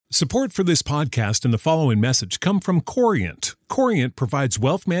Support for this podcast and the following message come from Corient. Corient provides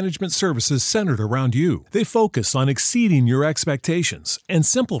wealth management services centered around you. They focus on exceeding your expectations and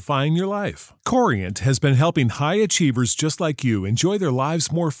simplifying your life. Corient has been helping high achievers just like you enjoy their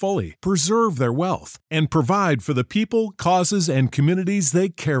lives more fully, preserve their wealth, and provide for the people, causes, and communities they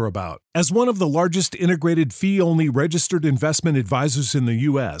care about. As one of the largest integrated fee-only registered investment advisors in the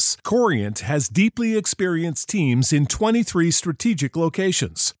U.S., Corient has deeply experienced teams in 23 strategic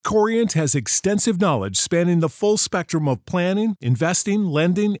locations. Corient has extensive knowledge spanning the full spectrum of planning, investing,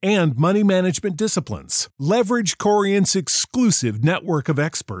 lending, and money management disciplines. Leverage Corient's exclusive network of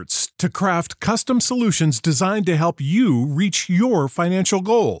experts to craft custom solutions designed to help you reach your financial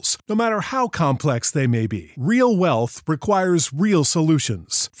goals, no matter how complex they may be. Real wealth requires real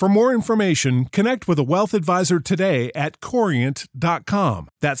solutions. For more information, connect with a wealth advisor today at Corient.com.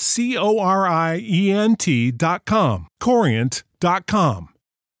 That's Corient.com. Corient.com.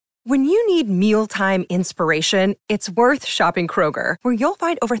 When you need mealtime inspiration, it's worth shopping Kroger, where you'll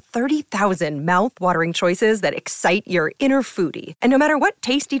find over 30,000 mouth-watering choices that excite your inner foodie. And no matter what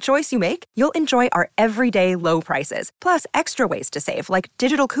tasty choice you make, you'll enjoy our everyday low prices, plus extra ways to save, like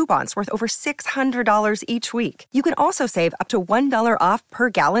digital coupons worth over $600 each week. You can also save up to $1 off per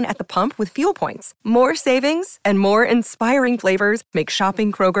gallon at the pump with fuel points. More savings and more inspiring flavors make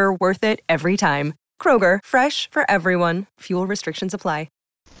shopping Kroger worth it every time. Kroger, fresh for everyone. Fuel restrictions apply.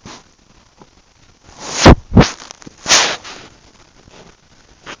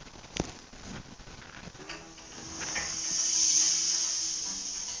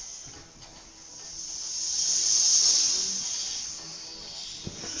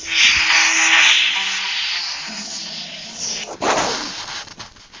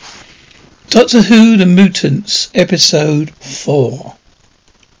 Doctor Who The Mutants, Episode 4.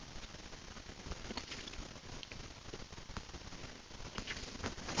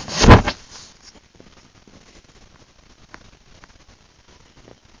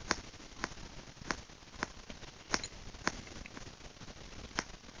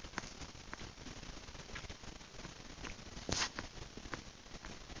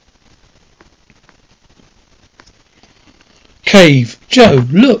 Cave. Joe,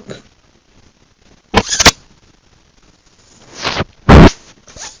 look!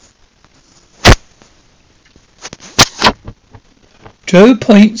 Joe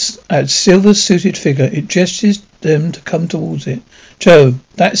points at silver-suited figure. It gestures them to come towards it. Joe,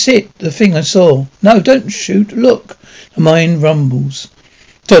 that's it, the thing I saw. No, don't shoot, look. The mine rumbles.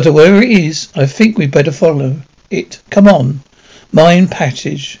 Doctor, wherever it is, I think we'd better follow it. Come on. Mine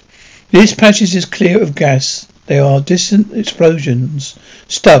passage. This passage is clear of gas. There are distant explosions.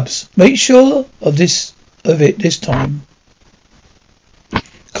 Stubbs, make sure of it this time.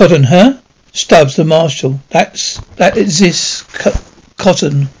 Cotton, huh? Stubbs, the marshal. That is this.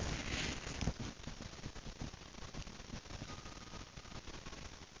 Cotton.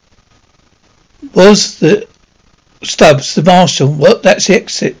 Was the Stubbs, the marshal? What? That's the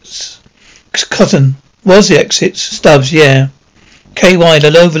exits. Cotton. Was the exits? Stubbs, yeah. KY,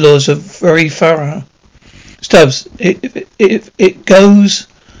 the overlords are very thorough. Stubbs, if it goes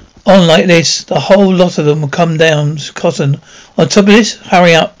on like this, the whole lot of them will come down. Cotton. On top of this,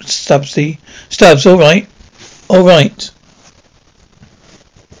 hurry up, Stubbsy. Stubbs, all right.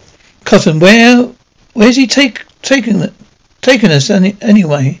 Cotton, where's he taking us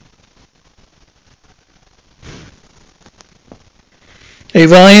anyway? They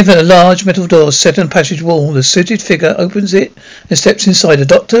arrive at a large metal door set in the passage wall. The suited figure opens it and steps inside. The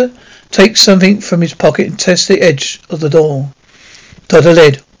doctor takes something from his pocket and tests the edge of the door. Doctor,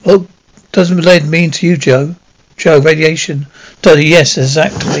 lead. What does lead mean to you, Joe? Joe, radiation. Doctor, yes,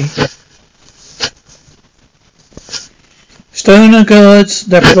 exactly. Stoner guards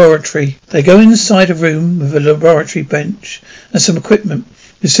laboratory. They go inside a room with a laboratory bench and some equipment.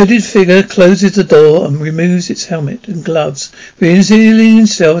 The suited figure closes the door and removes its helmet and gloves, revealing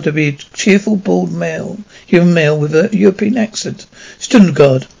himself to be a cheerful, bald human male with a European accent. Student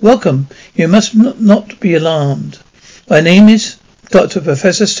guard, welcome. You must not be alarmed. My name is Dr.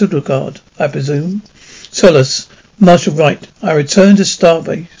 Professor Stuttgart, I presume. Solace, Marshal Wright. I return to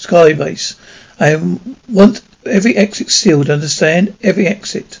Skybase. I want every exit sealed, understand? Every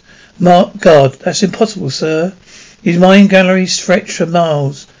exit. Guard, that's impossible, sir. These mine galleries stretch for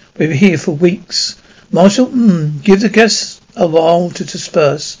miles. We're here for weeks. Marshal, give the guests a while to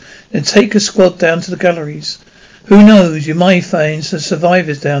disperse, then take a squad down to the galleries. Who knows, you might find some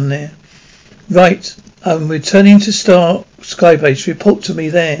survivors down there. Right, I'm returning to Skybase. Report to me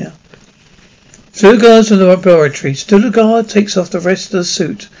there. Stuttgart to the laboratory. Stuttgart takes off the rest of the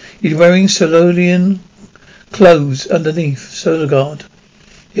suit. He's wearing Solonian clothes underneath. Stuttgart.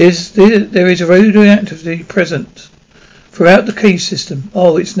 There is a radioactivity present throughout the cave system.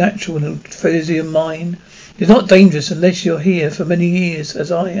 Oh, it's natural and Frisian mine. It's not dangerous unless you're here for many years,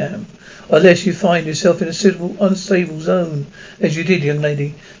 as I am, or unless you find yourself in a suitable, unstable zone, as you did, young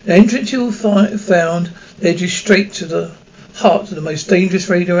lady. The entrance you found led you straight to the heart of the most dangerous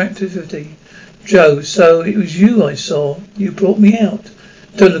radioactivity. Joe, so it was you I saw. You brought me out.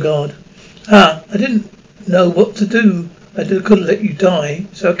 Delagarde. I didn't know what to do. I couldn't let you die,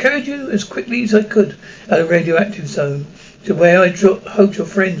 so I carried you as quickly as I could out of the radioactive zone to where I hoped your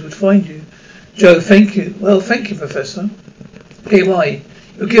friends would find you. Joe, thank you. Well, thank you, Professor. KY, you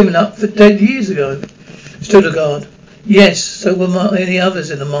were given up for dead years ago. Delagarde. Yes, so were many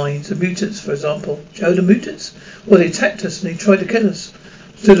others in the mines. The mutants, for example. Joe, the mutants? Well, they attacked us and they tried to kill us.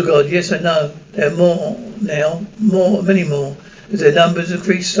 Delagarde. Yes, I know. There are more now. Many more. As their numbers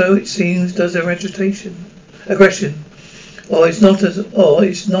increase, so it seems does their aggression. It's not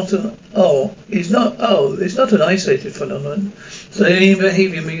an isolated phenomenon. So any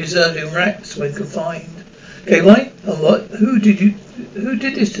behaviour may be observed in rats when confined. KY? And what? Who did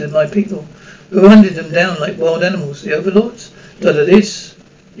this to my people? Who hunted them down like wild animals? The overlords? This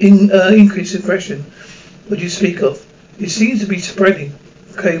increased aggression. What do you speak of? It seems to be spreading.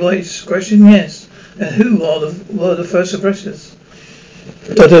 KY's aggression, yes. And who were the first aggressors?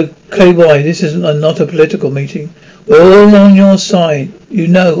 Dr. KY, this is not a political meeting. We're all on your side. You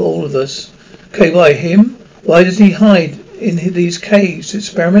know, all of us. KY, him? Why does he hide in these caves to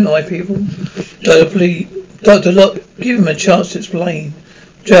experiment on my people? Dr. Locke, give him a chance to explain.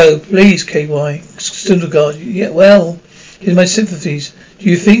 Joe, please, KY. Delagarde, yeah, well, here's my sympathies. Do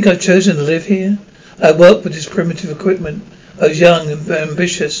you think I've chosen to live here? I work with this primitive equipment. I was young and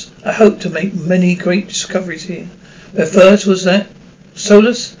ambitious. I hoped to make many great discoveries here. But first was that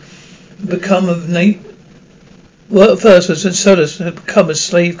Solus had become a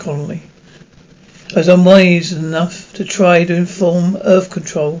slave colony. I was unwise enough to try to inform Earth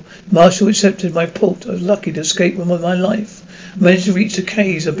Control. Marshall accepted my port. I was lucky to escape with my life. I managed to reach the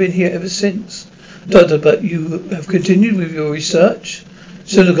caves. I've been here ever since. Doctor, but you have continued with your research?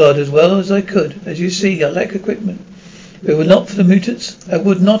 Delagarde, as well as I could. As you see, I lack equipment. If it were not for the mutants, I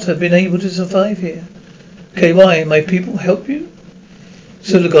would not have been able to survive here. KY, my people help you?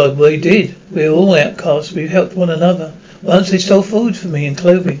 Delagarde, we did. We're all outcasts. We helped one another. Once they stole food for me and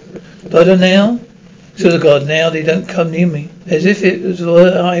clothing. But now? Delagarde, now they don't come near me. As if it was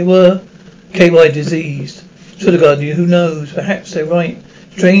I were KY diseased. Delagarde, who knows? Perhaps they're right.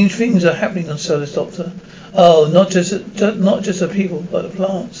 Strange things are happening on Solus, Doctor. Oh, not just the people, but the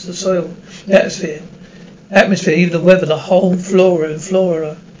plants, the soil, the atmosphere, even the weather, the whole flora and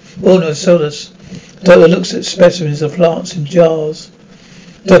flora. Born of Solus. Doctor looks at specimens of plants in jars.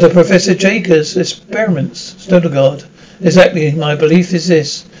 Dr. Professor Jager's experiments. Delagarde. Exactly, my belief is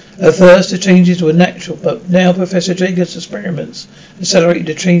this. At first the changes were natural, but now Professor Jager's experiments accelerated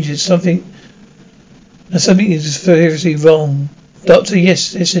the changes. Something is seriously wrong. Doctor,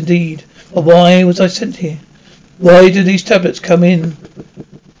 yes indeed. But why was I sent here? Why do these tablets come in?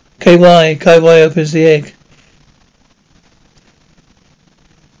 KY opens the egg.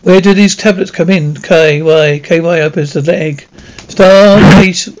 Where do these tablets come in? KY opens the egg.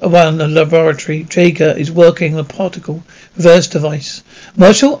 Starbase 1, the laboratory. Jager is working on a particle reverse device.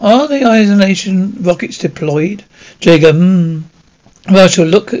 Marshall, are the ionization rockets deployed? Jager,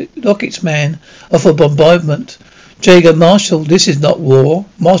 Marshall, rockets, man, off a bombardment. Jager, Marshall, this is not war.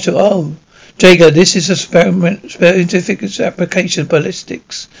 Marshall, oh. Jager, this is a scientific application of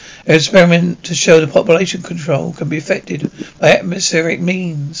ballistics. An experiment to show the population control can be effected by atmospheric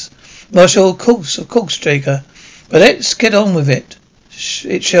means. Marshall, of course, Jager. But let's get on with it.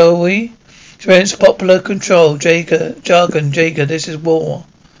 Shall we? Experience popular control. Jargon, Jager, this is war.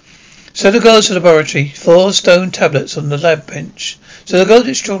 So the goes to the laboratory. 4 stone tablets on the lab bench. So the goes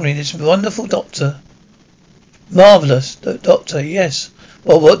extraordinary. This wonderful doctor. Marvellous. Doctor, yes.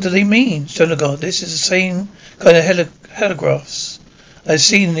 Well, what do they mean? Delagarde, this is the same kind of heligraphs I've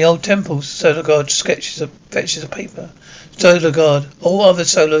seen in the old temples. Delagarde fetches a paper. Delagarde, all other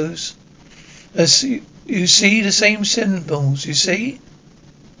solos. You see the same symbols, you see?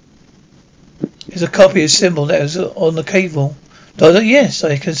 There's a copy of symbol that was on the cave wall. Doctor, yes,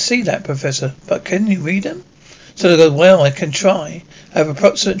 I can see that, Professor. But can you read them? Delagarde, well, I can try. I have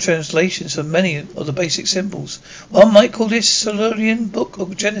approximate translations of many of the basic symbols. One might call this Solonian Book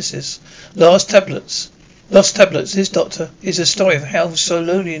of Genesis. Lost tablets. This, Doctor, is a story of how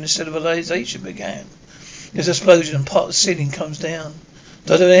Solonian civilization began. There's an explosion and part of the ceiling comes down.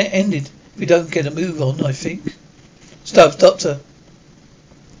 Doctor, it ended. If we don't get a move on, I think. Stubbs, Doctor.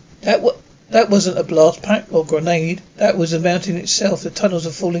 That wasn't a blast pack or grenade. That was the mountain itself. The tunnels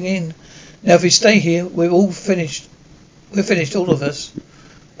are falling in. Now if we stay here, we're finished, all of us.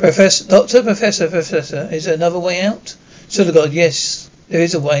 Professor, is there another way out? Son of God, yes, there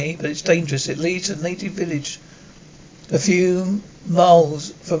is a way, but it's dangerous. It leads to a native village a few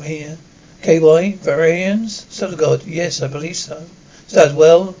miles from here. KY, Varians? Son of God, yes, I believe so. Stubbs,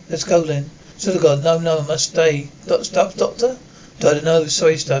 well, let's go then. Son of God, no, I must stay. Stubbs, doctor? I don't know,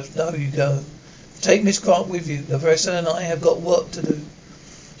 sorry Stubbs, no, you go. Take Miss Grant with you. The professor and I have got work to do.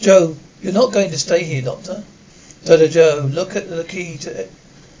 Joe, you're not going to stay here, doctor. Dr. Joe, look at the key to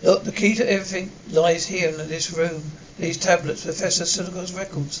everything lies here in this room. These tablets, Professor Silico's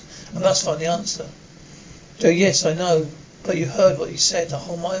records. I must find the answer. Joe, yes, I know. But you heard what he said. The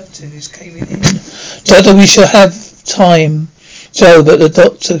whole mountain is caving in. Doctor, we shall have time. Joe, but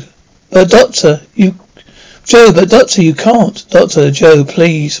doctor, you can't. Doctor, Joe,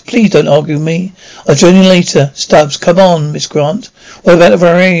 please don't argue with me. I'll join you later. Stubbs, come on, Miss Grant. What about the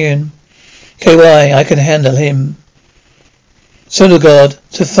Varian? KY, I can handle him. Son of God,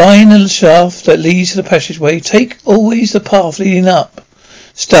 to find the shaft that leads to the passageway, take always the path leading up.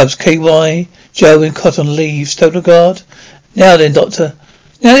 Stubbs, KY, Joe and Cotton leave. Son of God. Now then, Doctor.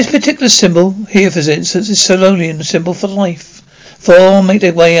 Now this particular symbol here, for instance, is Solonian symbol for life. Four make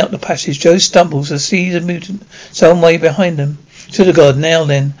their way up the passage. Joe stumbles and sees a mutant some way behind them. Son of God, now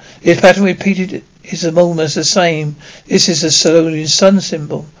then. This pattern repeated is almost the same. This is the Solonian sun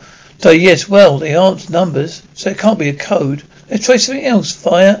symbol. So yes, well, they aren't numbers, so it can't be a code. Let's try something else.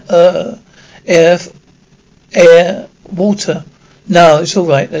 Fire, air, water. No, it's all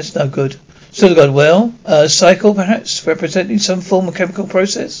right. That's no good. Son of God, well, cycle perhaps, representing some form of chemical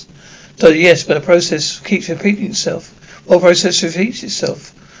process. So yes, but the process keeps repeating itself. What process repeats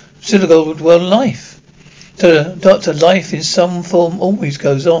itself? Son of God, well, life. So Doctor, life in some form always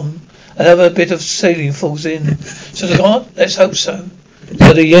goes on. Another bit of sailing falls in. Son of God, let's hope so.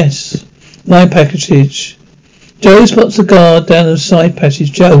 Doctor, yes. My package. Joe spots a guard down the side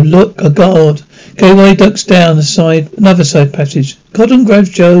passage. Joe, look, a guard. KY ducks down another side passage. Cotton grabs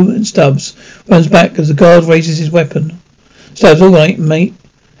Joe and Stubbs, runs back as the guard raises his weapon. Stubbs, all right, mate.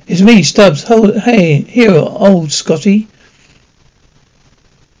 It's me, Stubbs. Hey, here, old Scotty.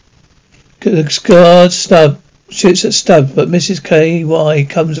 The guard shoots at Stubbs, but Mrs. KY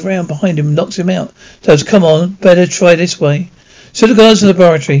comes around behind him and knocks him out. Stubbs, come on, better try this way. So the guard's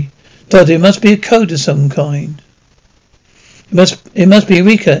laboratory. Doctor, it must be a code of some kind. It must be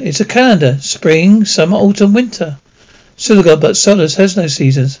Eureka. It's a calendar. Spring, summer, autumn, winter. So the God, but Solus has no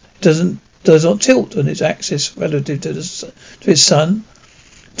seasons. It does not tilt on its axis relative to its sun.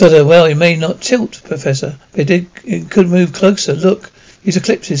 Doctor, well, it may not tilt, Professor, but it could move closer. Look, these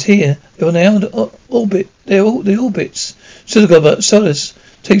eclipses here. They're now on orbit. They're all the orbits. So the God, but Solus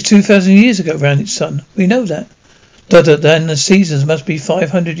takes 2,000 years to go round its sun. We know that. Doctor, then the seasons must be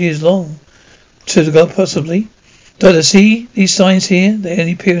 500 years long. So the God, possibly. Doctor, see these signs here? They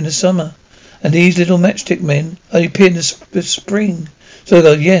only appear in the summer. And these little matchstick men only appear in the spring. So I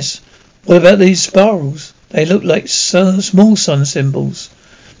go, yes. What about these spirals? They look like small sun symbols.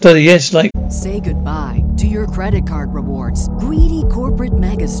 Doctor, yes, like... Say goodbye to your credit card rewards. Greedy corporate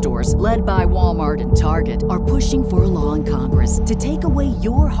mega stores, led by Walmart and Target, are pushing for a law in Congress to take away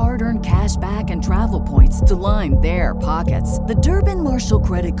your hard-earned cash back and travel points to line their pockets. The Durbin-Marshall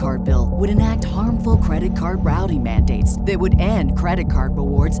credit card bill would enact harmful credit card routing mandates that would end credit card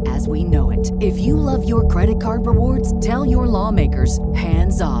rewards as we know it. If you love your credit card rewards, tell your lawmakers,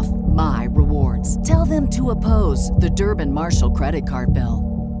 hands off my rewards. Tell them to oppose the Durbin-Marshall credit card bill.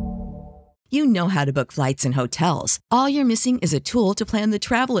 You know how to book flights and hotels. All you're missing is a tool to plan the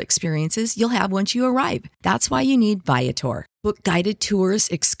travel experiences you'll have once you arrive. That's why you need Viator. Book guided tours,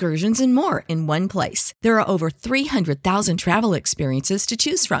 excursions, and more in one place. There are over 300,000 travel experiences to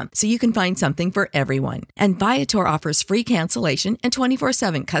choose from, so you can find something for everyone. And Viator offers free cancellation and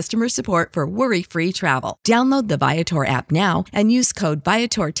 24/7 customer support for worry-free travel. Download the Viator app now and use code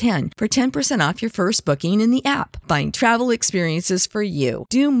Viator10 for 10% off your first booking in the app. Find travel experiences for you.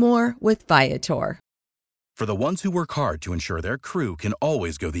 Do more with Viator. For the ones who work hard to ensure their crew can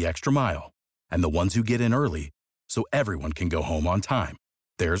always go the extra mile, and the ones who get in early so everyone can go home on time,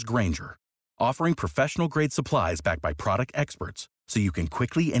 there's Grainger, offering professional-grade supplies backed by product experts so you can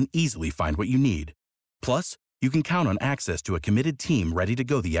quickly and easily find what you need. Plus, you can count on access to a committed team ready to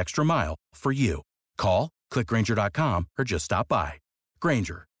go the extra mile for you. Call, click Grainger.com, or just stop by.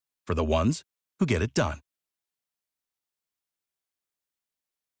 Grainger, for the ones who get it done.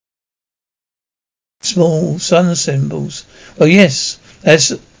 Small sun symbols. Well, yes,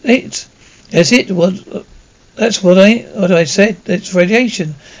 that's it. That's it. What That's what I said. It's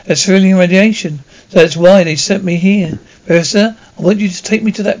radiation. That's thrilling radiation. So that's why they sent me here. Professor, I want you to take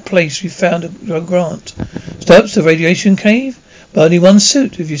me to that place you found a grant. Stubbs, the radiation cave? But only one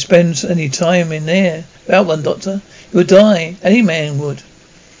suit. If you spend any time in there without one, Doctor, you would die. Any man would.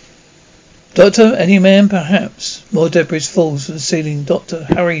 Doctor, any man perhaps. More debris falls from the ceiling. Doctor,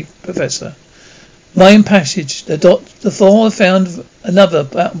 hurry, Professor. Mine passage. The four found another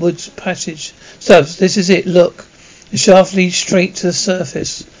backwards passage. Stubbs, this is it. Look. The shaft leads straight to the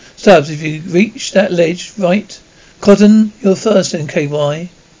surface. Stubbs, if you reach that ledge, right. Cotton, you're first then, KY.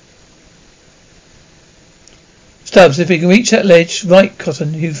 Stubbs, if you can reach that ledge, right,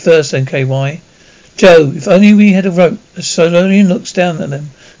 Cotton, you first then, KY. Joe, if only we had a rope. The Solonian looks down at them.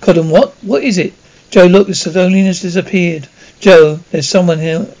 Cotton, what? What is it? Joe, look, the Solonian has disappeared. Joe, there's someone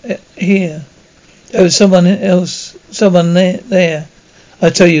here. There was someone there. I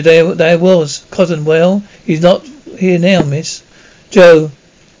tell you, there was. Cotton, well, he's not here now, miss. Joe,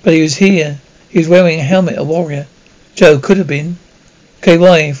 but he was here. He was wearing a helmet, a warrior. Joe, could have been.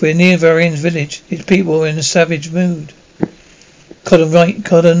 KY, if we're near Varian's village, his people are in a savage mood. Cotton, right.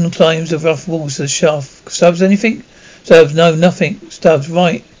 Cotton climbs the rough walls of the shaft. Stubbs, anything? Stubbs, no, nothing. Stubbs,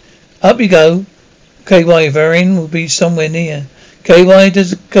 right. Up you go. KY, Varian will be somewhere near. KY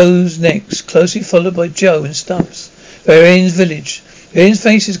goes next, closely followed by Joe and Stubbs. Varian's village. Varian's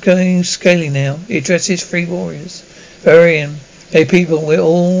face is going scaly now. He addresses three warriors. Varian, hey people, we're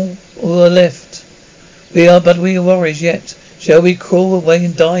all are left. We are warriors yet. Shall we crawl away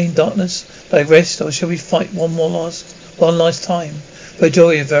and die in darkness like rest, or shall we fight one last time? For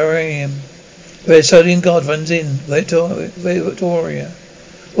joy of Varian. Where Solian God runs in,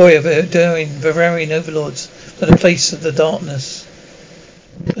 Warrior, Varian overlords, for the place of the darkness.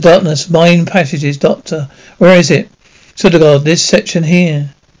 The darkness, mine passages, Doctor. Where is it? Sodagard, this section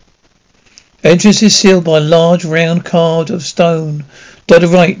here. Entrance is sealed by a large round carved of stone. Doctor,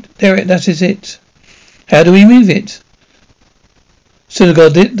 right. There, that is it. How do we move it?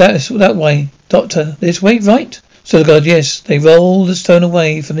 Sodagard, that way. Doctor, this way, right? Sodagard, yes. They roll the stone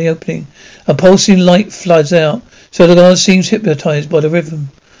away from the opening. A pulsing light floods out. Sodagard seems hypnotized by the rhythm.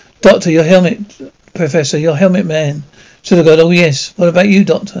 Doctor, your helmet, Professor, your helmet man. Sodagard, oh yes. What about you,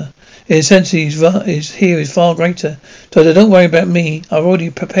 Doctor? His intensity is far greater. Doctor, don't worry about me. I've already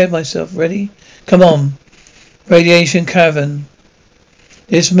prepared myself. Ready? Come on. Radiation cavern.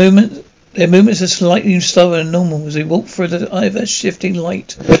 Their movements are slightly slower than normal as they walk through the ever-shifting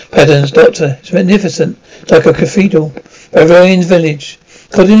light patterns. Doctor, it's magnificent, like a cathedral. Varian's village.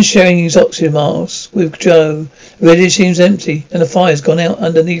 Cotton sharing his oxygen mask with Joe. The village seems empty, and the fire's gone out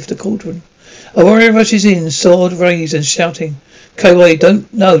underneath the cauldron. A warrior rushes in, sword raised and shouting. KY,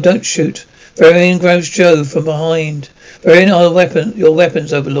 don't shoot. Varian grabs Joe from behind. Varian are your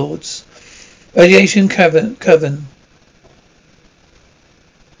weapons, overlords. Radiation cavern.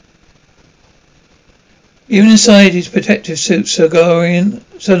 Even inside his protective suit,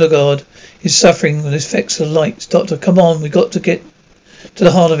 Sodagard is suffering with the effects of light. Doctor, come on, we got to get to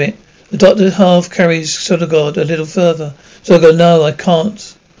the heart of it. The doctor half carries Sodagard a little further. Sodagard, no, I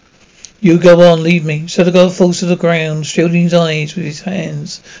can't. You go on, leave me. Sodagard falls to the ground, shielding his eyes with his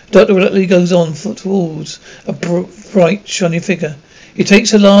hands. The doctor reluctantly goes on towards a bright, shining figure. He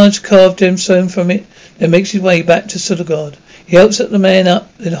takes a large carved gemstone from it, then makes his way back to Sodagard. He helps the man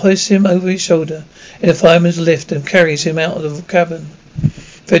up, then hoists him over his shoulder in a fireman's lift and carries him out of the cavern.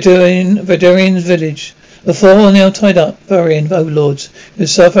 Verdurian's village. The four are now tied up. Varian overlords, who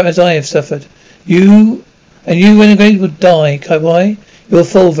suffer as I have suffered. You renegade would die, KY. You will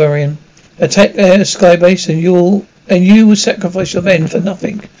fall, Varian. Attack their skybase and you will sacrifice your men for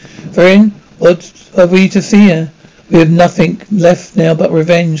nothing. Varian, what are we to fear? We have nothing left now but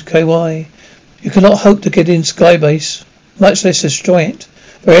revenge, KY. You cannot hope to get in skybase, much less destroy it.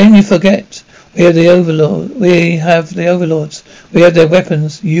 Varian, you forget. We have the overlords. We have their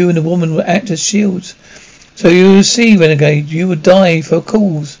weapons. You and the woman will act as shields. So you will see, renegade, you would die for a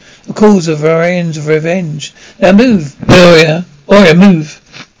cause of Varian's revenge. Now move, warrior, move.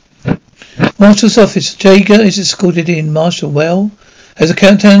 Marshal's office. Jaeger is escorted in. Marshal, well, has the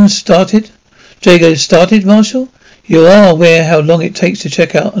countdown started? Jaeger has started, Marshal? You are aware how long it takes to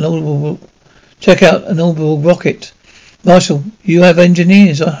check out an orbital rocket. Marshal, you have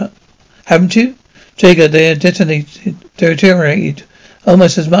engineers, haven't you? Jaeger, they are deteriorated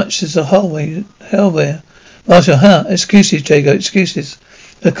almost as much as the hardware. Marshal, excuses, Jaeger, excuses.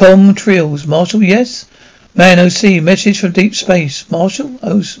 The comm trills. Marshal, yes? Man OC, message from deep space. Marshal,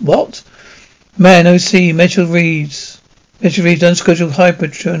 what? Man OC, Mitchell reads unscheduled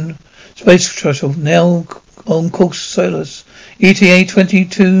Hypertron space shuttle, now on course Solus. ETA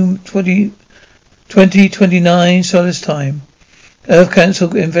 22 2029 Solus time. Earth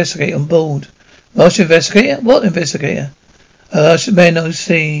Council investigate on board. Martian investigator? What investigator? Man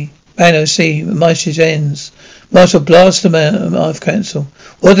OC. Martian ends. Marshal blast them out of Earth Council.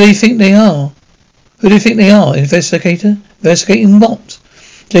 What do you think they are? Who do you think they are? Investigator? Investigating what?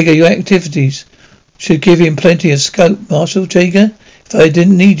 Jaeger, your activities should give him plenty of scope, Marshal Jaeger, if I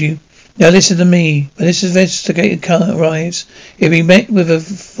didn't need you. Now listen to me. When this investigator arrives, he'll be met with a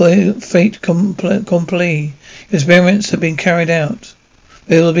fait accompli. Experiments have been carried out.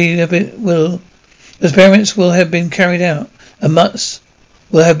 Experiments will have been carried out, and must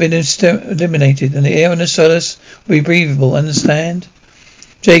will have been eliminated, and the air in the Solus will be breathable. Understand,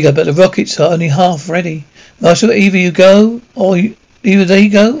 Jaeger? But the rockets are only half ready. Marshal, either they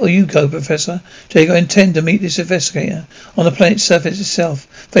go or you go, Professor. Jaeger, intend to meet this investigator on the planet's surface itself,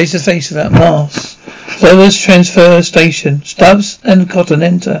 face to face without masks. Solus transfer station. Stubbs and Cotton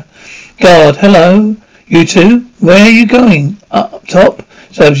enter. Guard, hello. You two? Where are you going? Up top?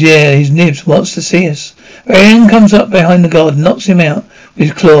 Stubbs, yeah, his nibs wants to see us. Varian comes up behind the guard and knocks him out with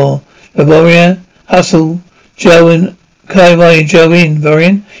his claw. The warrior, hustle, Joe in.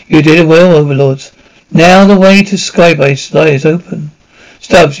 Varian. You did it well, overlords. Now the way to Skybase lies open.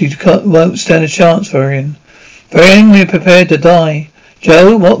 Stubbs, you won't stand a chance, Varian. Varian, we're prepared to die.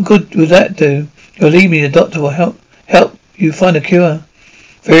 Joe, what good would that do? Believe me, the doctor will help you find a cure.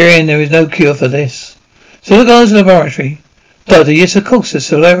 Varian, there is no cure for this. Solgar's laboratory. Doctor, yes, of course, the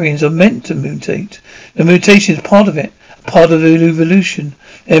Solarians are meant to mutate. The mutation is part of it, part of the evolution.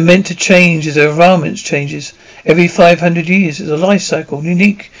 They're meant to change as their environment changes. Every 500 years is a life cycle,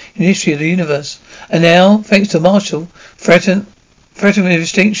 unique in the history of the universe. And now, thanks to Marshall, threatened with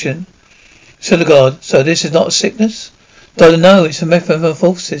extinction. Solgar, so this is not a sickness? Doctor, no, it's a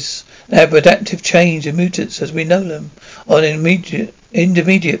metamorphosis. They have adaptive change and mutants as we know them, on an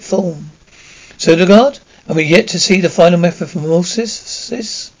intermediate form. Solgar? And we yet to see the final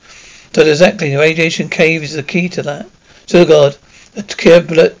metamorphosis? So exactly, the radiation cave is the key to that. So God, the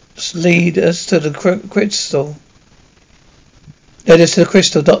tablets lead us to the crystal. Led us to the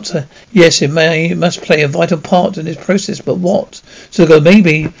crystal, Doctor. Yes, it must play a vital part in this process, but what? So God,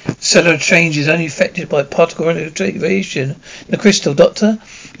 maybe cellular change is only affected by particle radiation. The crystal, Doctor.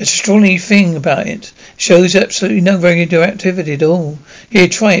 It's a extraordinary thing about it. It shows absolutely no radioactivity at all. Here,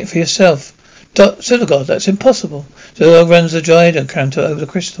 try it for yourself. God, that's impossible. So runs the Dryad counter over the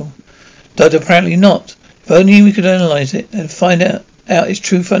crystal. Doctor, apparently not. If only we could analyze it and find out its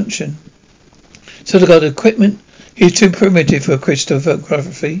true function. God, equipment is too primitive for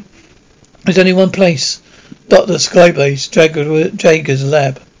crystallography. There's only one place. Dr. Skybase, Jaeger's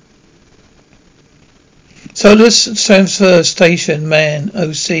lab. Solus Transfer Station Man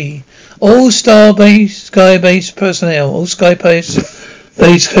OC. All Skybase personnel,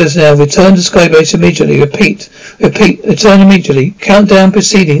 Base personnel, return to Skybase immediately. Repeat, return immediately. Countdown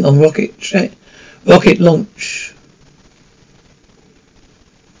proceeding on rocket launch.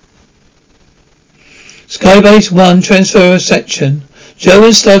 Skybase 1 transfer section. Joe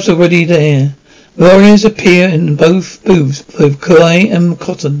and Stubbs are already there. Warriors appear in both booths, both Kai and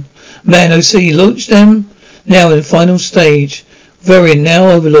Cotton. Man OC, launch them now in the final stage. Varian, now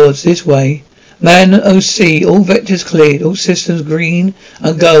overlords, this way. Man OC, all vectors cleared, all systems green,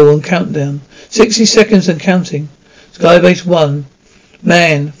 and go on countdown. 60 seconds and counting. Skybase 1.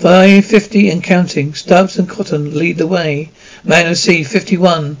 Man, 550 and counting. Stubbs and Cotton lead the way. Man OC,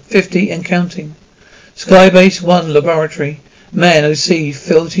 51, 50 and counting. Skybase 1 laboratory. Man OC,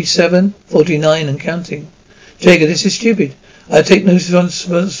 47, 49 and counting. Jaeger, this is stupid. I take no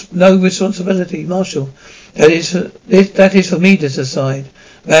responsibility, Marshal. That is for me to decide.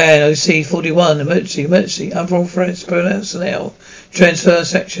 Man OC 41, emergency, unroll personnel, transfer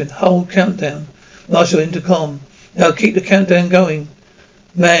section, hold countdown. Marshal intercom. Now keep the countdown going.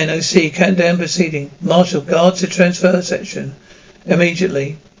 Man OC, countdown proceeding. Marshal, guards to transfer section.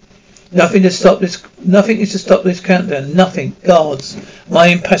 Immediately. Nothing is to stop this countdown. Nothing. Guards.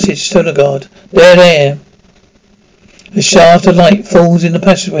 Mine passage, Stoner Guard. There. The shaft of light falls in the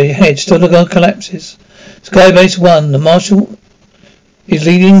passageway ahead. Stoner Guard collapses. Skybase 1, the Marshal is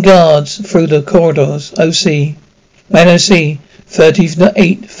leading guards through the corridors. OC. Man OC.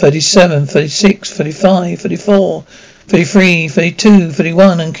 38, 37, 36, 35, 34, 33, 32,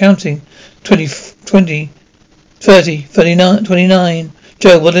 31 and counting. 20, 30, 39, 29.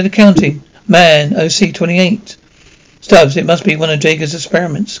 Joe, what are the counting? Man, OC 28. Stubbs, it must be one of Jaeger's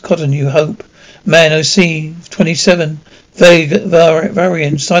experiments. Cotton, you hope. Man, OC 27.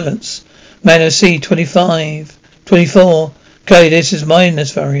 Varian, silence. Man, OC 25. 24. Okay, this is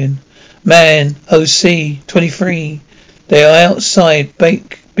minus Varian. Man, OC 23. They are outside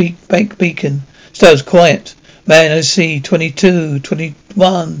Bake Beacon. Stubbs, quiet. Man OC, 22,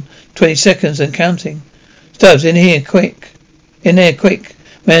 21, 20 seconds and counting. Stubbs, in here, quick. In there, quick.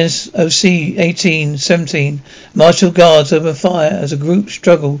 Man's OC, 18, 17. Martial guards open fire as a group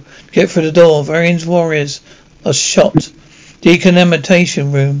struggle to get through the door. Varian's warriors are shot.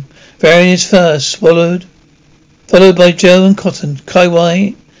 Decontamination room. Varian is first, followed by Joe and Cotton,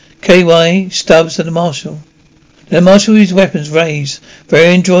 KY, Stubbs and the Marshal. The Marshal with his weapons raised.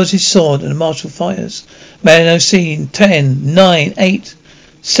 Varian draws his sword and the Marshal fires. Man OC, 10, 9, 8,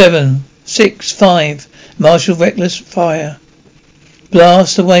 7, 6, 5. Marshal reckless fire.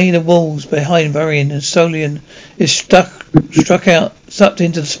 Blast away the walls behind Varian and Solian is sucked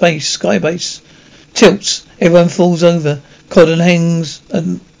into the space, skybase. Tilts. Everyone falls over. Cotton hangs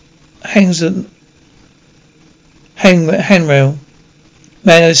a handrail.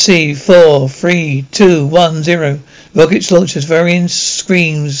 Man OC, 4, 3, 2, 1, 0. Rockets launches. Varian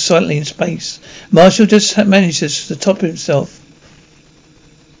screams silently in space. Marshal just manages to top himself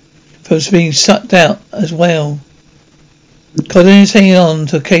from being sucked out as well. Cotton is hanging on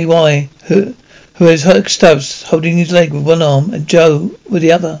to KY, who has hurt Stubbs, holding his leg with one arm, and Joe with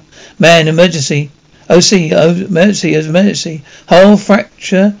the other. Man, emergency. OC, emergency. Hull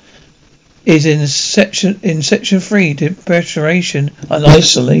fracture is in section 3. Depressurization and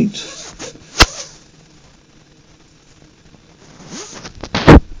isolate.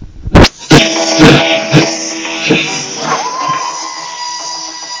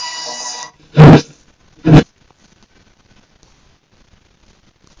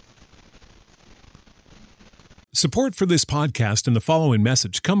 Support for this podcast and the following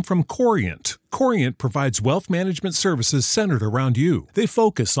message come from Corient. Corient provides wealth management services centered around you. They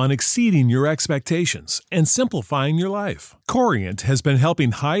focus on exceeding your expectations and simplifying your life. Corient has been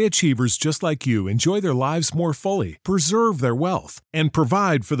helping high achievers just like you enjoy their lives more fully, preserve their wealth, and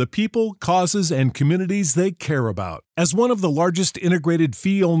provide for the people, causes, and communities they care about. As one of the largest integrated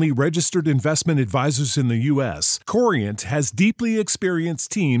fee-only registered investment advisors in the U.S., Corient has deeply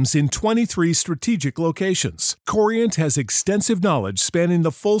experienced teams in 23 strategic locations. Corient has extensive knowledge spanning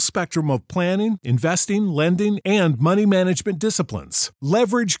the full spectrum of planning, investing, lending, and money management disciplines.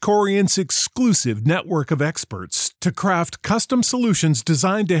 Leverage Corient's exclusive network of experts to craft custom solutions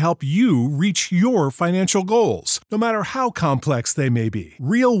designed to help you reach your financial goals, no matter how complex they may be.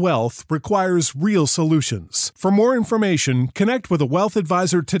 Real wealth requires real solutions. For more information, connect with a wealth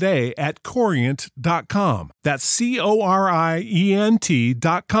advisor today at Corient.com. That's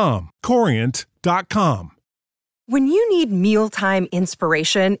Corient.com. Corient.com. When you need mealtime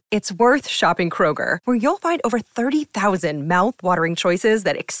inspiration, it's worth shopping Kroger, where you'll find over 30,000 mouth-watering choices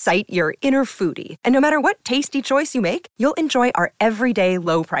that excite your inner foodie. And no matter what tasty choice you make, you'll enjoy our everyday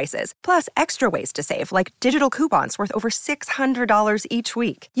low prices, plus extra ways to save, like digital coupons worth over $600 each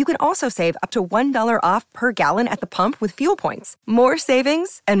week. You can also save up to $1 off per gallon at the pump with fuel points. More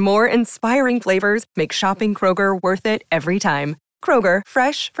savings and more inspiring flavors make shopping Kroger worth it every time. Kroger,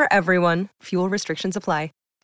 fresh for everyone. Fuel restrictions apply.